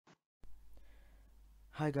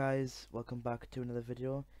Hi guys, welcome back to another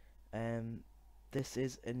video. This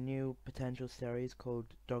is a new potential series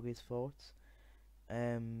called Doggy's Thoughts,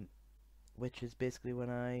 which is basically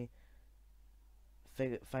when I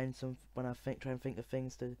try and think of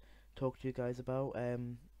things to talk to you guys about,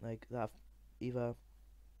 like that I'm either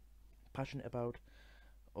passionate about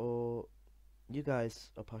or you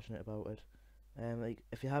guys are passionate about it. Like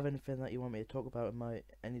if you have anything that you want me to talk about in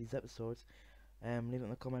any of these episodes, leave it in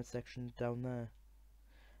the comment section down there.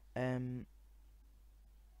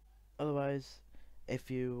 Otherwise,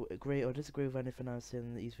 if you agree or disagree with anything I say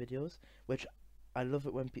in these videos, which I love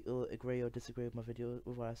it when people agree or disagree with my video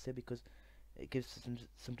with what I say, because it gives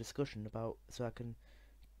some discussion about, so I can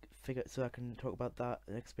talk about that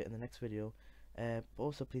next bit in the next video. But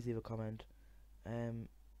also please leave a comment.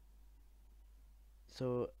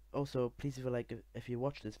 So also please leave a like if you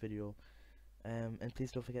watch this video. And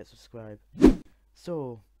please don't forget to subscribe.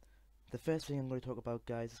 So the first thing I'm going to talk about,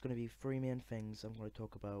 guys, is going to be three main things I'm going to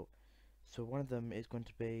talk about. So one of them is going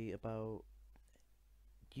to be about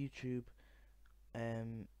YouTube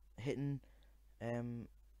hitting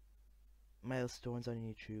milestones on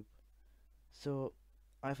YouTube. So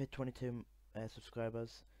I've hit 22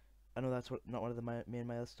 subscribers. I know that's not one of the main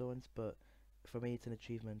milestones, but for me it's an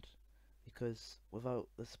achievement, because without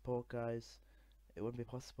the support, guys, it wouldn't be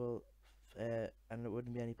possible, and it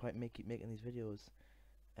wouldn't be any point making these videos.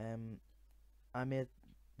 I made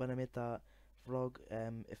when I made that vlog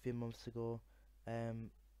a few months ago,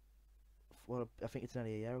 well, I think it's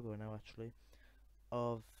nearly a year ago now, actually,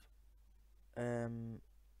 of when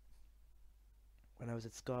I was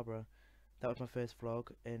at Scarborough. That was my first vlog,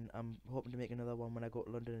 and I'm hoping to make another one when I go to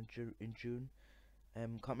London in June.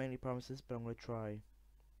 Can't make any promises, but I'm going to try.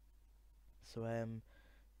 So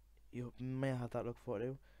you may have that look forward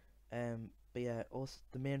to. But yeah, also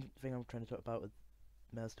the main thing I'm trying to talk about with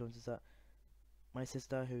milestones is that my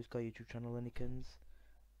sister, who's got a YouTube channel, Linnykins,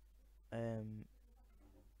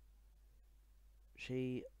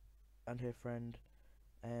 she and her friend,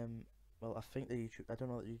 well, I think I don't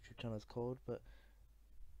know what the YouTube channel is called, but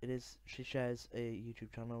she shares a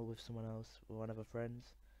YouTube channel with someone else, with one of her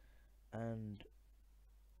friends, and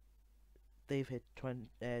they've hit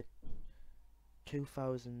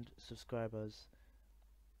 2,000 subscribers.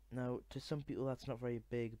 Now, to some people that's not very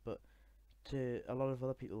big, but to a lot of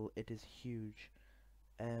other people it is huge.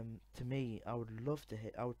 To me, I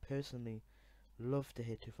would personally love to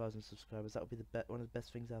hit 2,000 subscribers. That would be one of the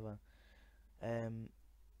best things ever.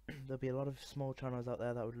 There'll be a lot of small channels out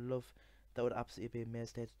there that would absolutely be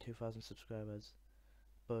amazed to hit 2,000 subscribers,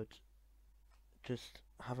 but just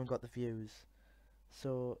haven't got the views.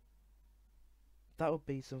 So that would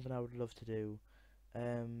be something I would love to do.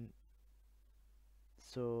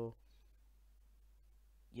 So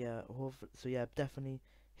yeah, definitely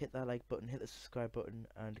hit that like button, hit the subscribe button,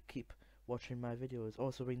 and keep watching my videos.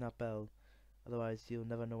 Also ring that bell, otherwise you'll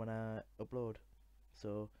never know when I upload.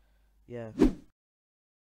 So yeah.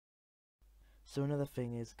 So another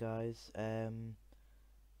thing is, guys, that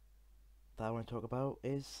I want to talk about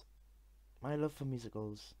is my love for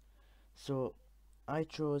musicals. So I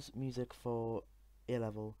chose music for A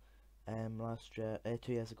level last year,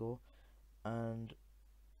 2 years ago, and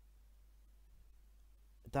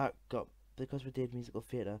because we did musical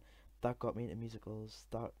theatre, that got me into musicals.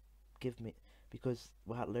 That give me because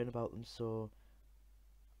we had to learn about them, so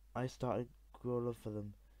I started grow love for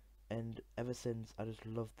them, and ever since I just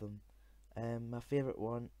love them. My favourite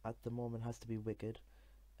one at the moment has to be Wicked.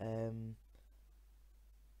 Yeah,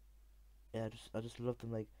 I just love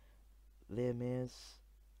them, like Les Mis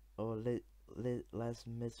or Les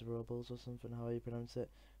Miserables or something, how you pronounce it.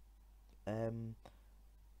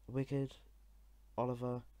 Wicked,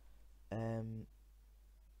 Oliver,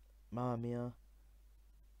 Mamma Mia,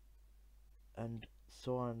 and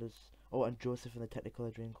so on. And Joseph and the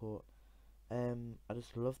Technicolor Dreamcoat. I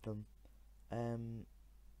just love them.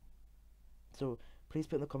 So please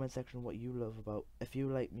put in the comment section what you love about. If you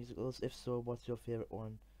like musicals, if so, what's your favorite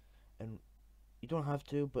one? And you don't have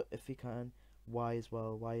to, but if you can, why as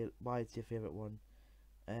well? Why it's your favorite one?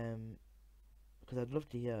 Because I'd love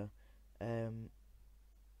to hear.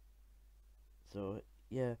 So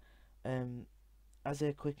yeah. As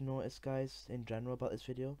a quick notice, guys, in general about this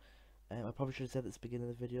video, I probably should have said this at the beginning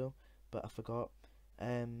of the video, but I forgot.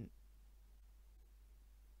 This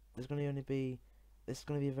is gonna be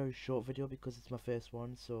a very short video because it's my first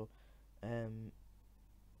one. So,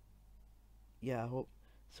 yeah, I hope.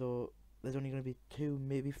 So there's only gonna be two,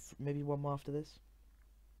 maybe one more after this.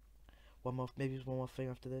 Maybe one more thing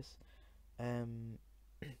after this. And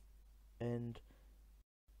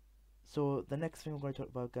so the next thing I'm going to talk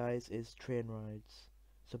about, guys, is train rides.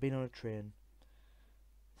 So being on a train.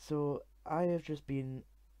 So I have just been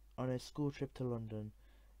on a school trip to London.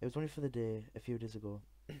 It was only for the day, a few days ago,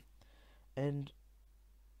 and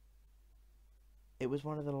it was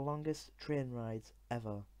one of the longest train rides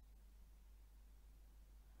ever.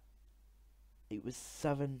 It was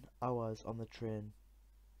 7 hours on the train,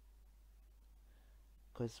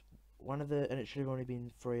 because and it should have only been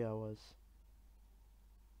 3 hours,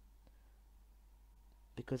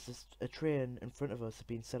 because a train in front of us had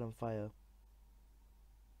been set on fire.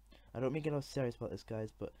 I don't mean get all serious about this,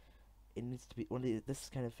 guys, but it needs to be this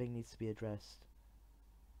kind of thing needs to be addressed.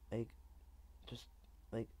 Like, just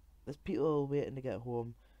like there's people waiting to get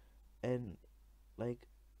home, and like,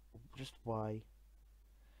 just why?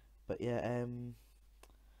 But yeah,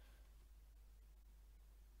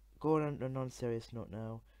 going on a non-serious note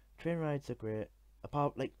now. Train rides are great.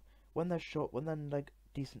 Apart like when they're short, when they're like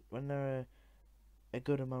decent, when they're a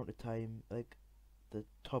good amount of time, like the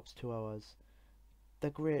tops 2 hours. They're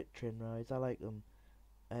great train rides. I like them.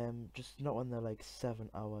 Just not when they're like 7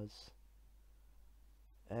 hours.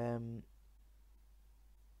 Um,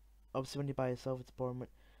 Obviously when you're by yourself, it's boring.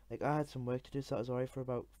 Like I had some work to do, so I was alright for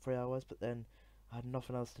about 3 hours, but then I had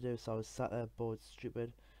nothing else to do, so I was sat there bored,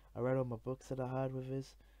 stupid. I read all my books that I had with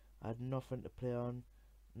us. I had nothing to play on,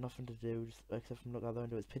 nothing to do, just except from looking out the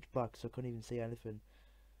window. It was pitch black, so I couldn't even see anything.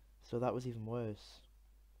 So that was even worse.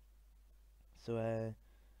 So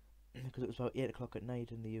because it was about 8 o'clock at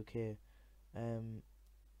night in the UK. Um,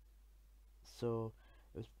 so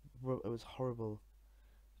it was horrible.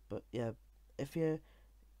 But yeah, if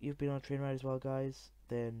you've been on a train ride as well, guys,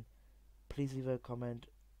 then please leave a comment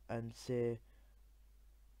and say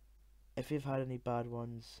if you've had any bad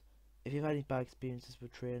ones, if you've had any bad experiences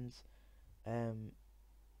with trains, um,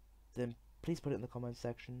 then please put it in the comment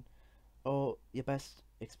section, or your best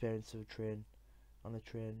experience of a train on a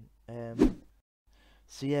train.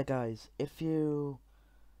 So yeah, guys, if you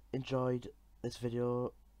enjoyed this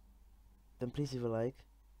video, then please leave a like.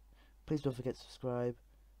 Please don't forget to subscribe,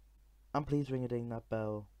 and please ring a ding that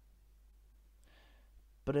bell.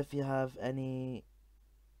 But if you have any,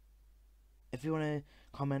 if you want to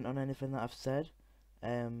comment on anything that I've said,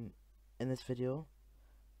 in this video,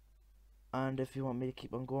 and if you want me to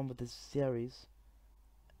keep on going with this series,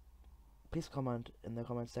 please comment in the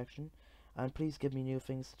comment section, and please give me new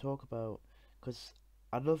things to talk about, because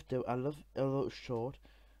I love, although it's short,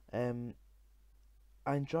 I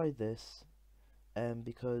enjoyed this,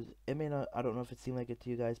 because it may not, I don't know if it seemed like it to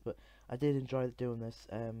you guys, but I did enjoy doing this,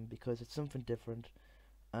 because it's something different,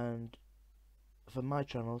 and for my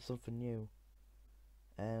channel, something new,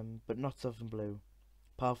 but not something blue,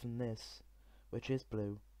 apart from this, which is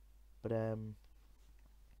blue, but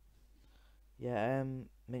yeah,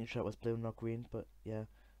 making sure it was blue, not green, but yeah,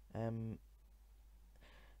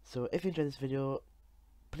 so if you enjoyed this video,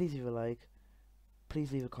 please leave a like,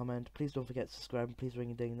 please leave a comment, please don't forget to subscribe, and please ring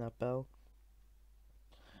and ding that bell.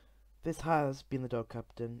 This has been the Dog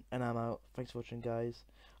Captain, and I'm out. Thanks for watching, guys.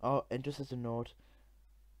 Oh, and just as a note,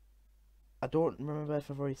 I don't remember if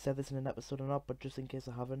I've already said this in an episode or not, but just in case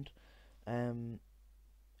I haven't,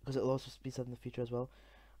 because it'll also be said in the future as well,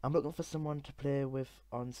 I'm looking for someone to play with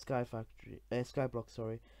on Skyblock,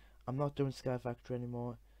 sorry. I'm not doing Sky Factory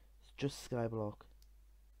anymore, it's just Skyblock.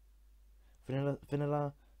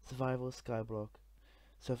 Vanilla Survival Skyblock.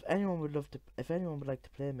 So if anyone would like to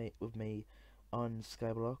play with me on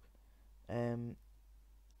Skyblock,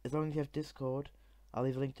 as long as you have Discord, I'll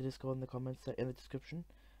leave a link to Discord in the comments in the description.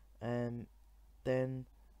 Then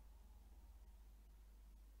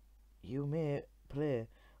you may play.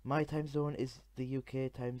 My time zone is the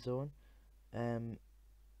UK time zone,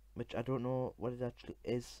 which I don't know what it actually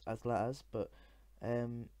is as letters, but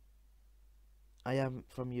I am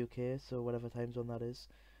from UK, so whatever time zone that is.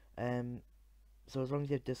 So as long as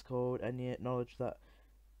you have Discord and you acknowledge that,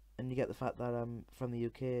 and you get the fact that I'm from the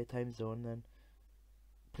UK time zone, then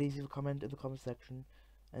please leave a comment in the comment section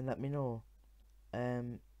and let me know.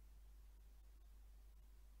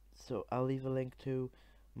 So I'll leave a link to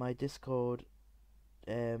my Discord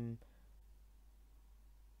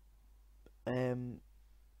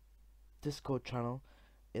Discord channel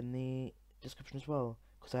in the description as well,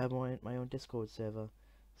 because I have my own Discord server.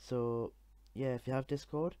 So yeah, if you have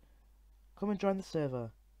Discord, come and join the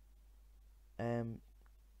server. Because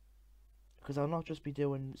I'll not just be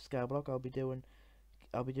doing Skyblock, I'll be doing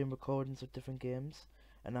recordings of different games,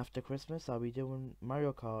 and after Christmas I'll be doing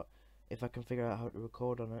Mario Kart if I can figure out how to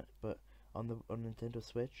record on it, but on Nintendo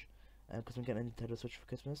Switch, because I'm getting a Nintendo Switch for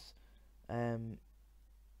Christmas.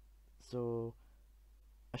 So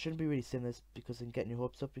I shouldn't be really saying this because I'm getting your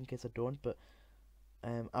hopes up in case I don't, but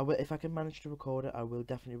I will, if I can manage to record it, I will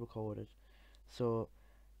definitely record it. So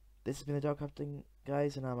this has been the Dog Captain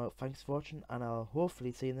guys, and I'm out. Thanks for watching, and I'll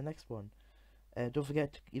hopefully see you in the next one. Don't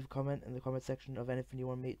forget to leave a comment in the comment section of anything you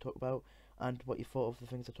want me to talk about and what you thought of the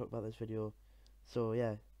things I talked about in this video. So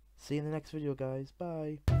yeah, see you in the next video, guys.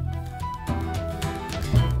 Bye.